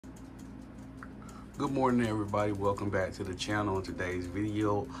Good morning, everybody. Welcome back to the channel. In today's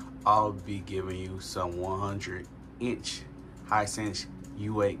video, I'll be giving you some 100-inch Hisense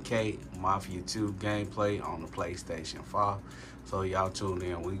U8K Mafia 2 gameplay on the PlayStation 5. So y'all tune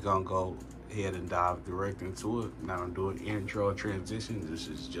in. We're gonna go ahead and dive direct into it. Not gonna do an intro transition. This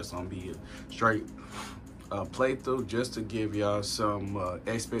is just gonna be a straight playthrough, just to give y'all some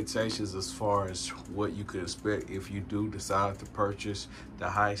expectations as far as what you can expect if you do decide to purchase the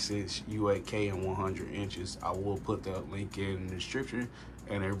Hisense U8K in 100 inches. I will put that link in the description,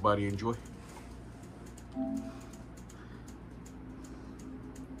 and everybody enjoy.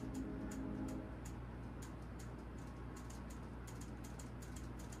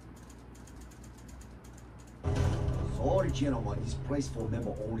 Sorry, gentlemen, it's price for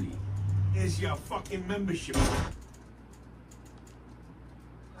member only. Is your fucking membership?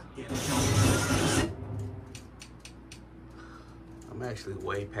 I'm actually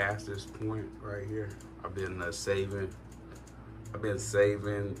way past this point right here. I've been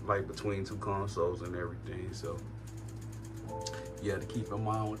saving like between two consoles and everything, so you have to keep in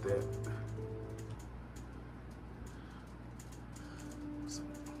mind with that.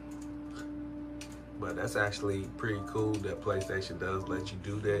 But that's actually pretty cool that PlayStation does let you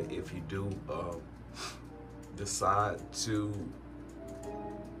do that if you do decide to.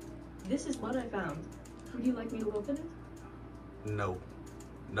 This is what I found. Would you like me to open it? No,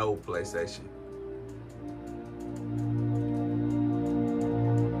 PlayStation.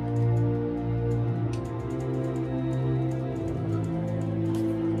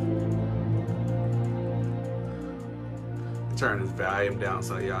 Turn this volume down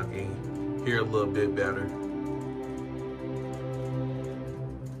so y'all can hear a little bit better.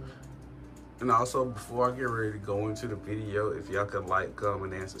 And also, before I get ready to go into the video, if y'all could like,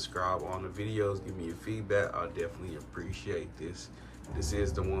 comment, and subscribe on the videos, give me your feedback. I definitely appreciate this. This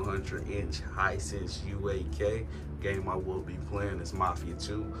is the 100-inch Hisense U8K. Game I will be playing is Mafia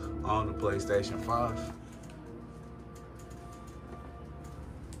 2 on the PlayStation 5.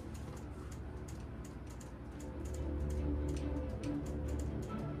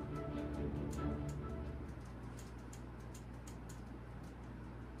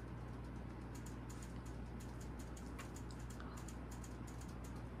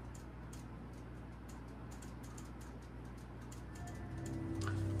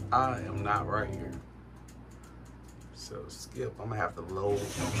 I am not right here. So skip. I'm gonna have to load.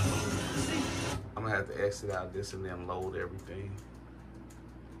 I'm gonna have to exit out this and then load everything.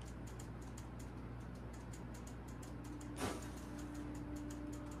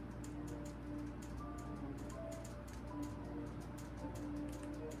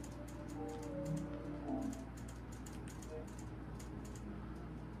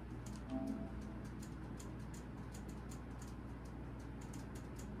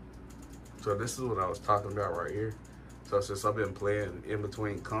 So this is what I was talking about right here. So since I've been playing in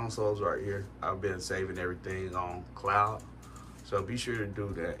between consoles right here, I've been saving everything on cloud. So be sure to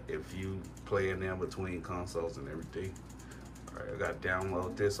do that if you playing in between consoles and everything. All right, I got to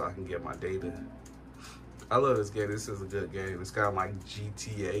download this so I can get my data. I love this game. This is a good game. It's kind of like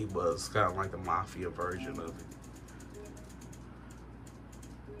GTA, but it's kind of like the Mafia version of it.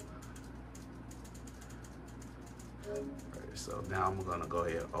 So now I'm gonna go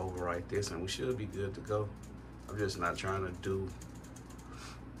ahead and overwrite this and we should be good to go. I'm just not trying to do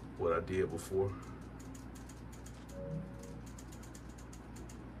what I did before.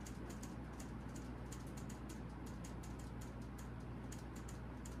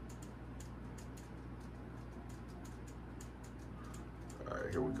 All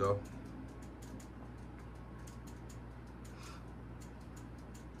right, here we go.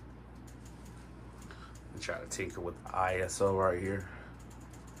 Try to tinker with the ISO right here.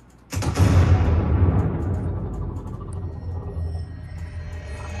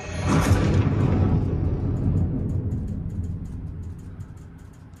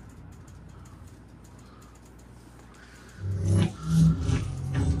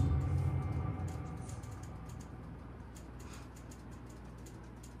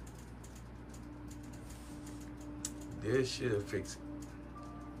 This should fix it.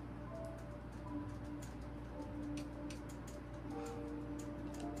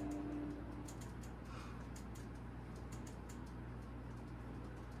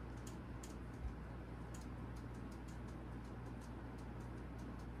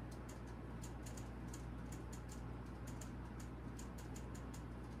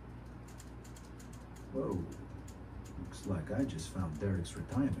 Whoa. Looks like I just found Derek's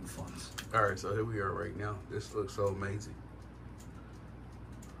retirement funds. All right, so here we are right now. This looks so amazing.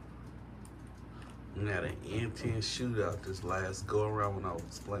 We had an intense shootout this last go around when I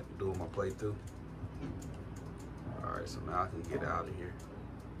was doing my playthrough. Alright, so now I can get out of here.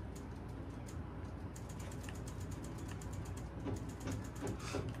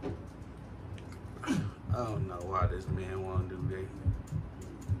 I don't know why this man wanna do that.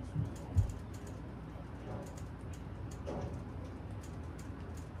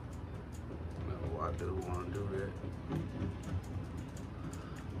 No, I do wanna do that.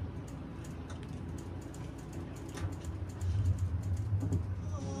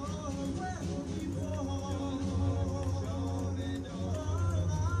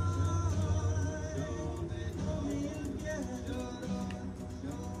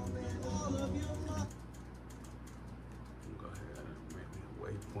 Go ahead and make me a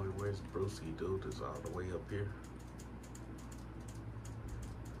waypoint. Where's Brucey dude? Is all the way up here.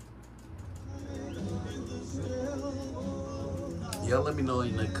 Y'all let me know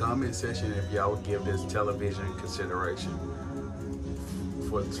in the comment section if y'all would give this television consideration.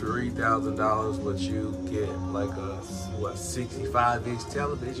 For $3,000, would you get like a 65-inch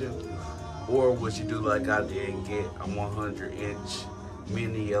television, or would you do like I did and get a 100-inch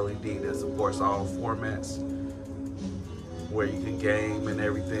mini LED that supports all formats, where you can game and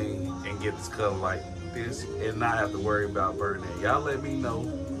everything and get this color like this and not have to worry about burning it? Y'all let me know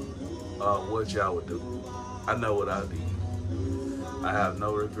what y'all would do. I know what I did. I have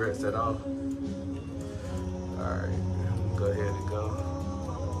no regrets at all. Alright, go ahead and go.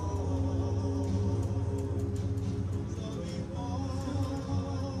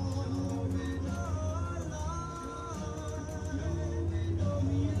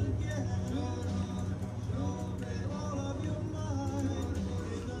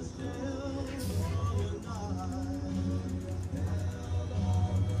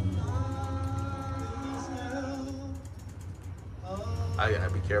 I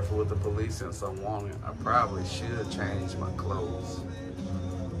gotta be careful with the police since I'm wanted. I probably should change my clothes.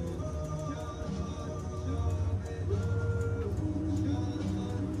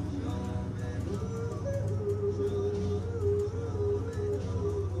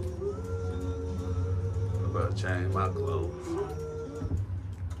 I better change my clothes.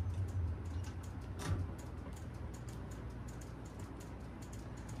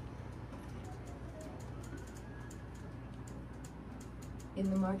 In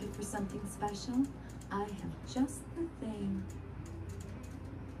the market for something special? I have just the thing.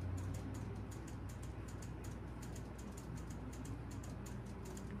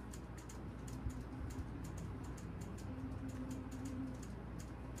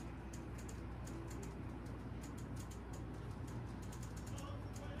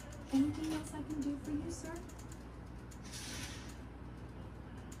 Anything else I can do for you, sir?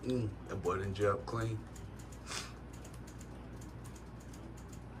 That boy didn't jump clean.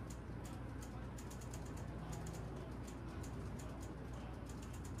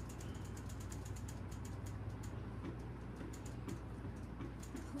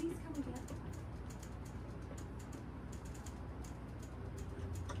 Please come again.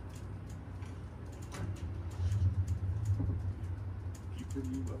 Keeping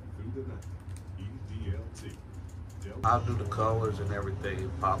you up through the night. EDLT. I'll do the colors and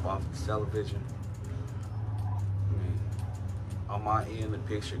everything pop off the television. On my end, the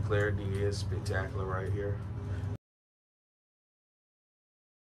picture clarity is spectacular right here.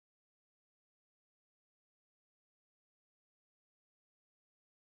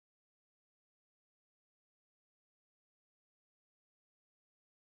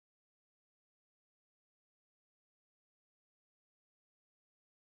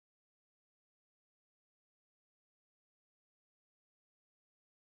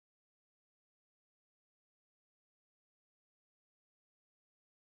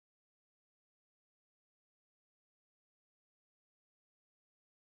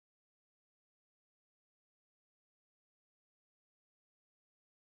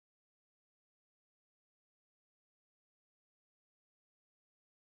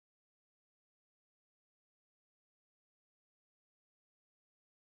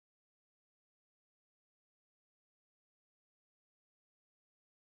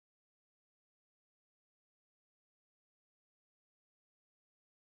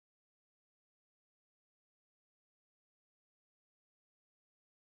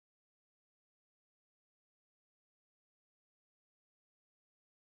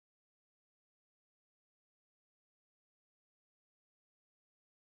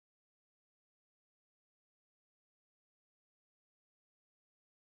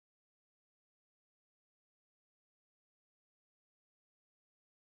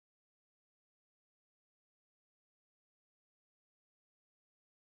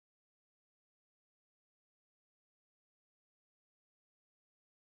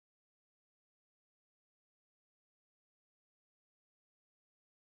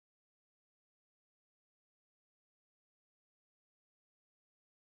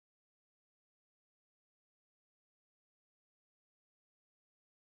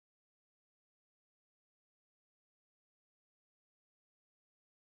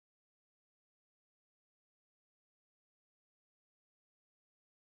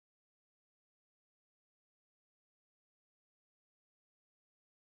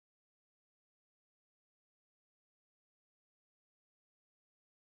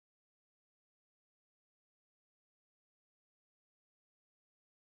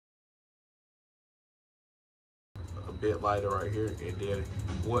 bit lighter right here, and then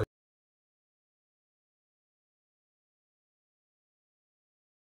what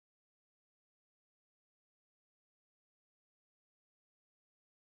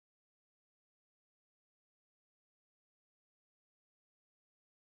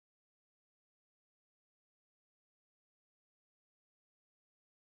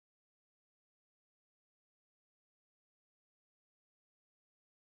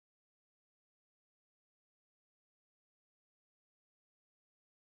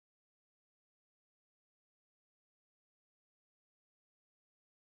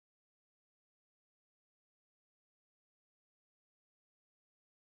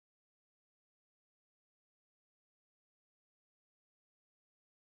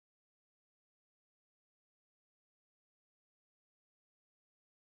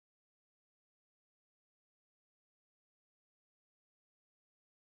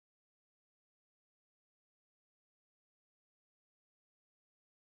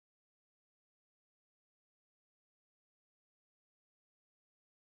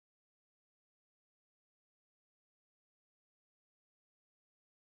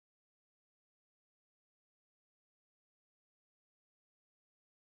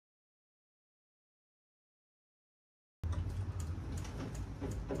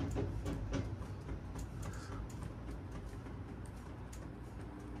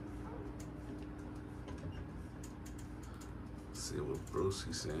see what Bruce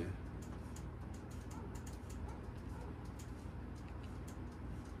is saying.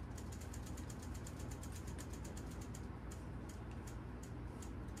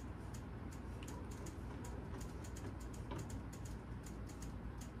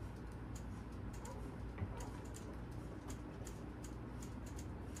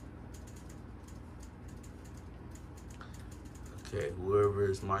 Okay, whoever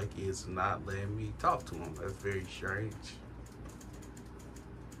his mic is not letting me talk to him. That's very strange.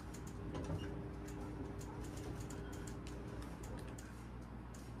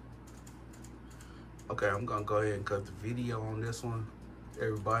 Okay, I'm gonna go ahead and cut the video on this one.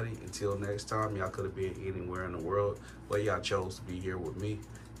 Everybody, until next time, y'all could have been anywhere in the world, but y'all chose to be here with me.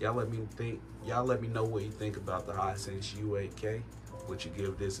 Y'all let me know what you think about the Hisense U8K. Would you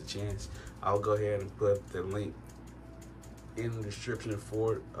give this a chance? I'll go ahead and put the link in the description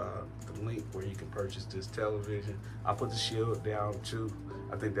for the link where you can purchase this television. I'll put the shield down too.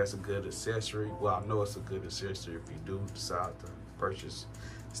 I think that's a good accessory. Well, I know it's a good accessory if you do decide to purchase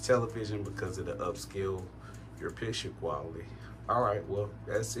this television because it'll upscale your picture quality. All right, well,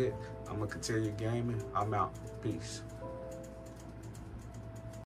 that's it. I'm gonna continue gaming. I'm out. Peace.